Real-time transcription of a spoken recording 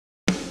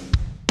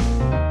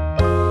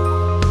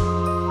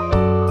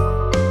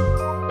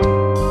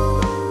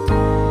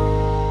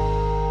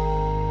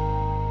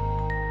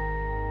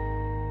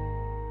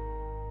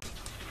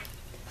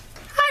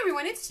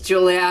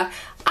Julia.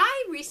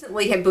 I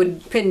recently have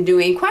been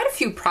doing quite a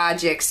few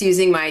projects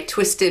using my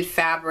twisted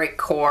fabric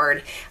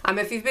cord.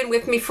 If you've been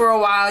with me for a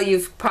while,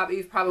 you've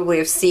probably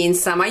have seen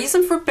some. I use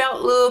them for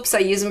belt loops, I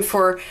use them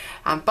for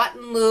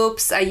button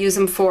loops, I use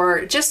them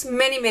for just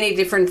many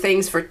different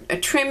things, for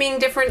trimming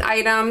different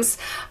items.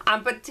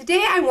 But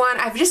today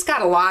I've just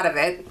got a lot of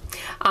it.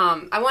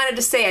 I wanted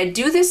to say I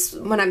do this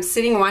when I'm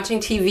sitting watching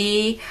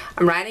TV,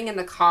 I'm riding in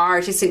the car.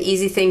 It's just an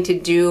easy thing to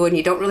do and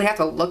you don't really have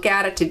to look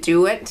at it to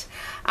do it.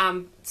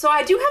 So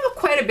I do have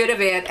quite a bit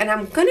of it, and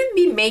I'm going to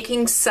be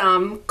making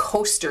some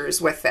coasters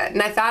with it.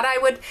 And I thought I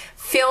would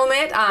film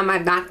it.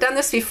 I've not done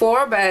this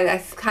before, but I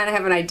kind of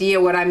have an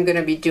idea what I'm going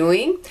to be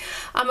doing.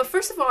 But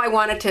first of all, I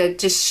wanted to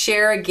just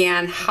share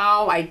again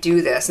how I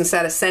do this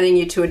instead of sending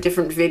you to a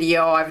different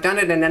video. I've done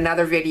it in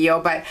another video,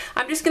 but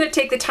I'm just going to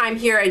take the time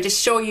here and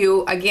just show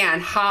you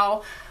again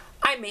how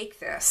I make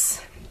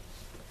this.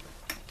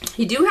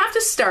 You do have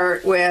to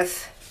start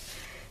with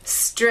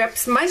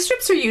strips. My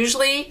strips are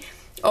usually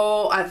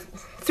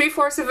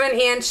 3/4 of an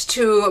inch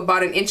to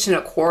about 1 1/4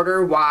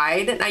 inches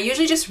wide, and I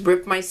usually just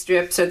rip my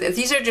strips. So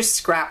these are just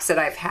scraps that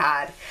I've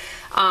had.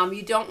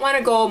 You don't want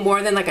to go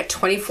more than like a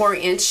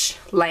 24-inch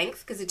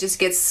length because it just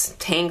gets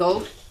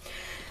tangled.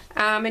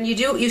 And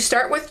you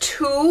start with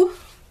 2,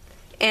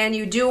 and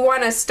you do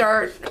want to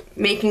start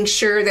making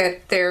sure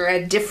that they're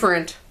at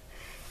different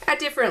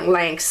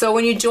lengths. So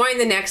when you join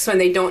the next one,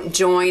 they don't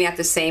join at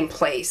the same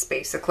place,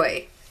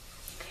 basically.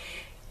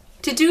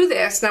 To do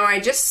this, now I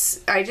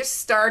just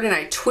start and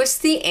I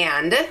twist the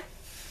end,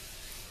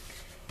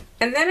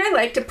 and then I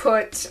like to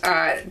put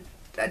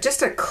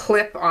just a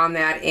clip on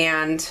that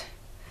end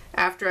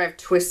after I've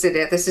twisted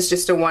it. This is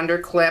just a Wonder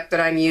clip that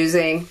I'm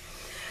using.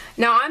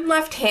 Now I'm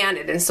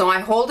left-handed, and so I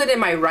hold it in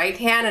my right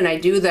hand and I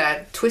do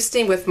the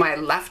twisting with my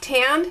left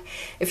hand.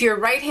 If you're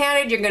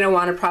right-handed, you're going to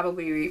want to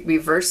probably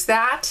reverse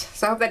that.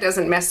 So I hope that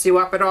doesn't mess you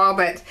up at all,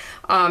 but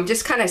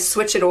just kind of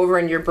switch it over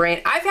in your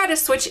brain. I've had to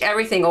switch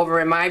everything over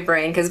in my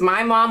brain because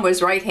my mom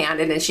was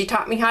right-handed and she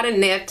taught me how to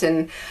knit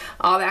and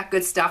all that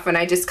good stuff, and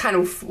I just kind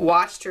of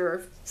watched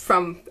her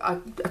from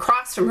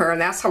across from her,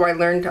 and that's how I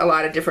learned a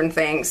lot of different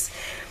things.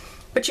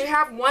 But you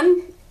have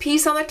one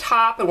piece on the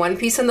top and one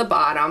piece on the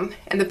bottom,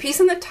 and the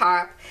piece on the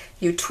top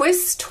you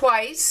twist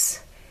twice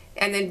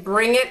and then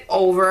bring it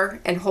over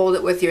and hold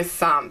it with your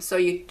thumb. So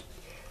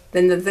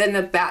then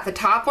the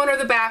top one or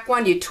the back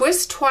one, you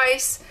twist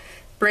twice,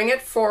 bring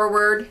it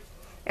forward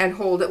and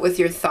hold it with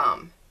your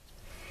thumb,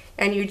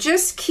 and you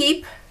just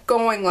keep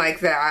going like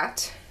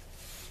that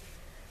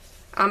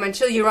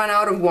until you run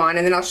out of one,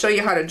 and then I'll show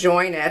you how to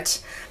join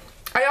it.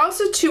 I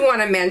also too want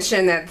to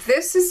mention that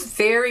this is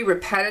very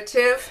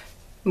repetitive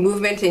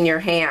movement in your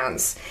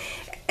hands,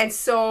 and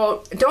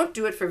so don't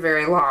do it for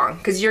very long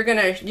because you're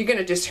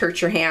gonna just hurt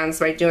your hands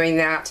by doing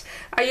that.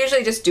 I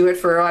usually just do it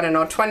for, I don't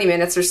know, 20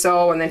 minutes or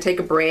so, and then take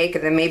a break,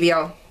 and then maybe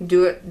I'll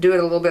do it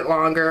a little bit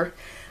longer.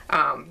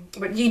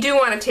 But you do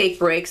want to take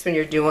breaks when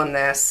you're doing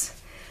this.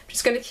 I'm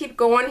just going to keep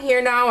going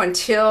here now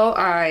until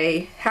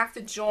I have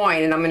to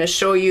join, and I'm going to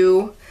show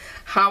you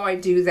how I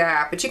do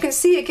that. But you can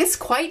see it gets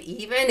quite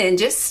even,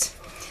 and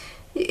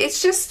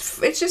it's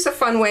just a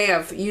fun way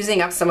of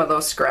using up some of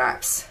those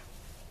scraps.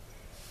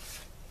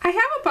 I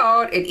have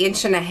about 1.5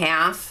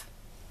 inches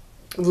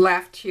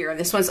left here, and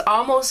this one's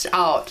almost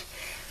out.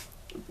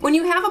 When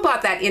you have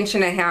about that 1.5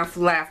 inches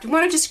left, you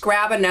want to just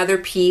grab another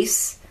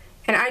piece,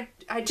 and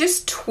I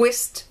just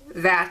twist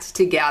that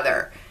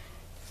together.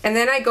 And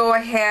then I go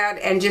ahead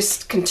and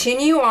just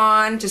continue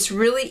on, just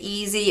really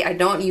easy. I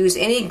don't use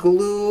any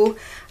glue.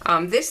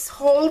 This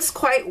holds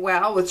quite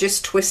well with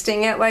just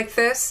twisting it like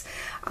this.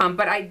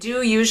 But I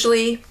do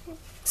usually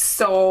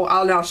sew.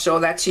 I'll show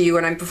that to you.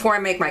 And before I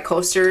make my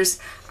coasters,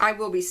 I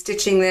will be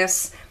stitching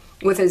this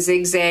with a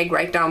zigzag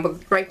right down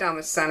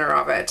the center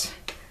of it.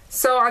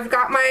 So I've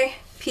got my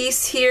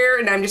piece here,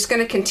 and I'm just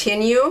going to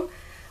continue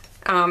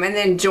and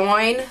then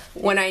join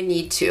when I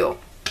need to.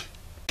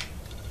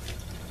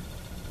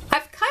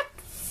 I've cut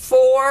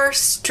 4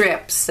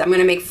 strips. I'm going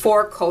to make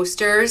 4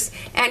 coasters,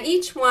 and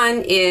each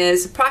one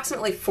is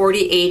approximately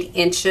 48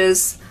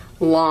 inches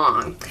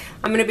long.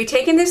 I'm going to be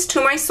taking this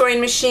to my sewing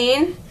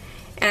machine,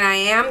 and I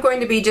am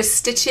going to be just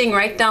stitching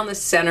right down the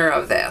center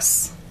of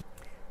this.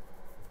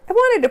 I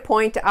wanted to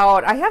point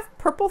out I have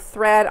purple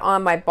thread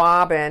on my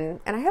bobbin,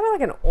 and I have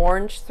like an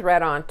orange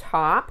thread on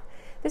top.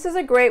 This is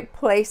a great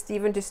place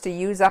even just to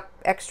use up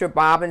extra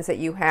bobbins that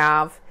you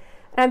have.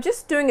 And I'm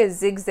just doing a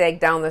zigzag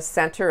down the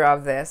center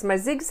of this. My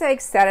zigzag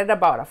set at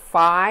about a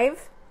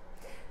 5.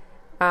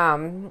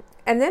 And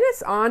then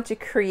it's on to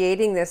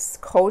creating this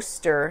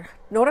coaster.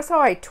 Notice how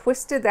I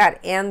twisted that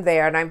end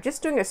there, and I'm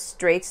just doing a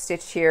straight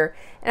stitch here.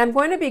 And I'm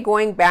going to be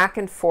going back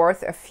and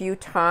forth a few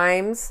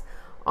times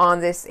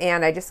on this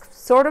end. I just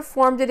sort of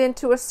formed it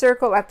into a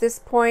circle at this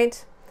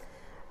point.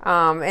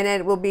 And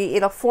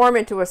it'll form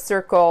into a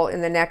circle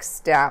in the next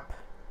step.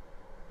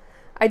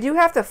 I do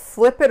have to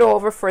flip it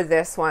over for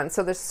this one.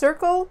 So the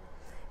circle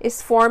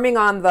is forming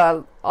on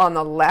the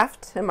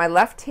left, and my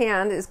left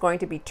hand is going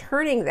to be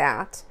turning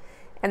that,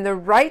 and the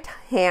right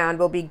hand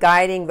will be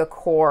guiding the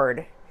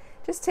cord.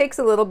 Just takes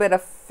a little bit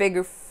of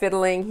figure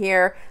fiddling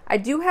here. I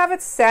do have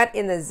it set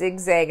in the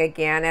zigzag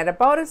again at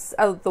about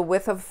the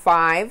width of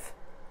 5.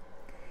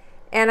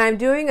 And I'm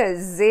doing a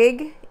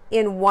zig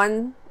in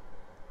one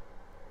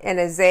and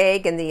a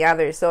zag in the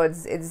other. So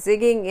it's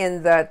zigging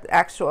in the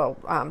actual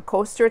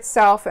coaster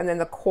itself, and then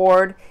the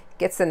cord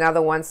gets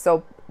another one.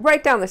 So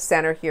right down the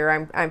center here,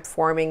 I'm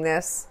forming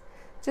this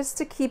just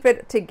to keep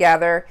it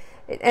together.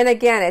 And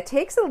again, it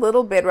takes a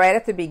little bit right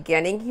at the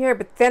beginning here,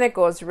 but then it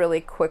goes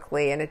really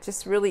quickly, and it's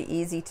just really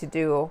easy to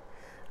do.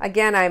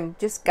 Again, I'm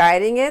just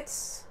guiding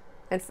it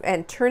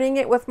and turning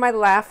it with my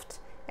left,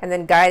 and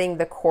then guiding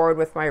the cord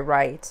with my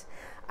right.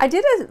 I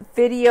did a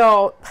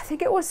video, I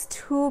think it was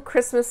 2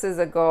 Christmases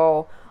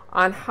ago,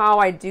 on how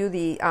I do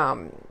the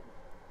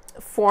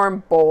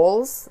form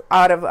bowls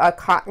out of a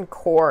cotton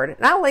cord.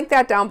 And I'll link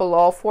that down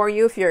below for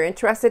you if you're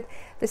interested.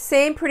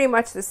 Pretty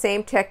much the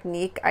same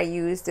technique I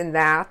used in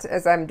that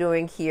as I'm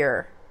doing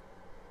here.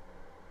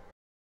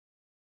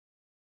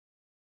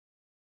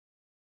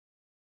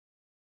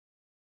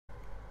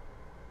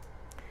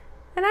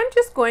 And I'm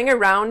just going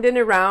around and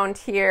around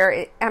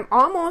here. I'm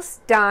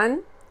almost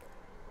done.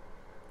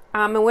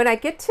 And when I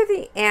get to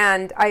the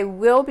end, I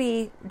will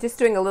be just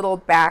doing a little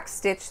back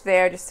stitch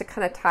there just to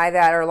kind of tie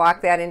that or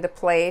lock that into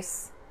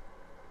place.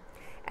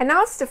 And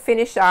now it's to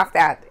finish off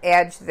that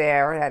edge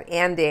there, that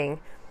ending.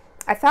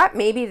 I thought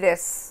maybe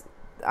this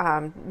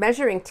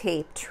measuring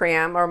tape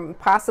trim, or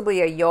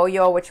possibly a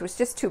yo-yo, which was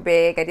just too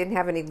big. I didn't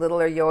have any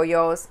littler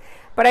yo-yos.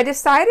 But I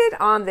decided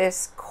on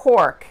this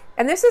cork.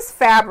 And this is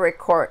fabric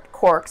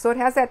cork, so it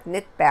has that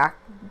knit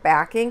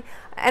backing.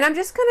 And I'm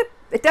just going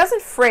to, it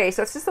doesn't fray,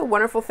 so it's just a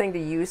wonderful thing to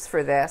use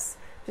for this.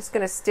 Just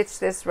going to stitch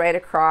this right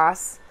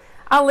across.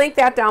 I'll link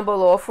that down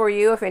below for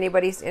you if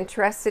anybody's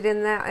interested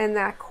in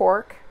that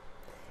cork.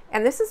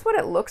 And this is what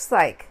it looks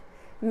like.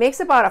 It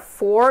makes about a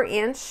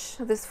 4-inch,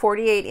 this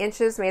 48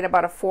 inches made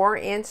about a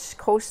 4-inch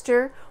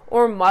coaster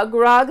or mug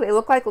rug. They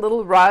look like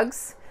little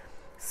rugs.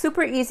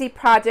 Super easy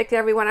project,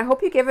 everyone. I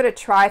hope you give it a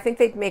try. I think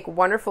they'd make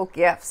wonderful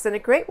gifts and a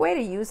great way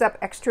to use up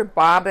extra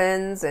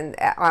bobbins and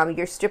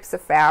your strips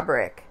of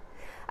fabric.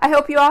 I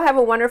hope you all have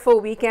a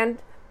wonderful weekend.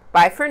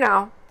 Bye for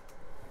now.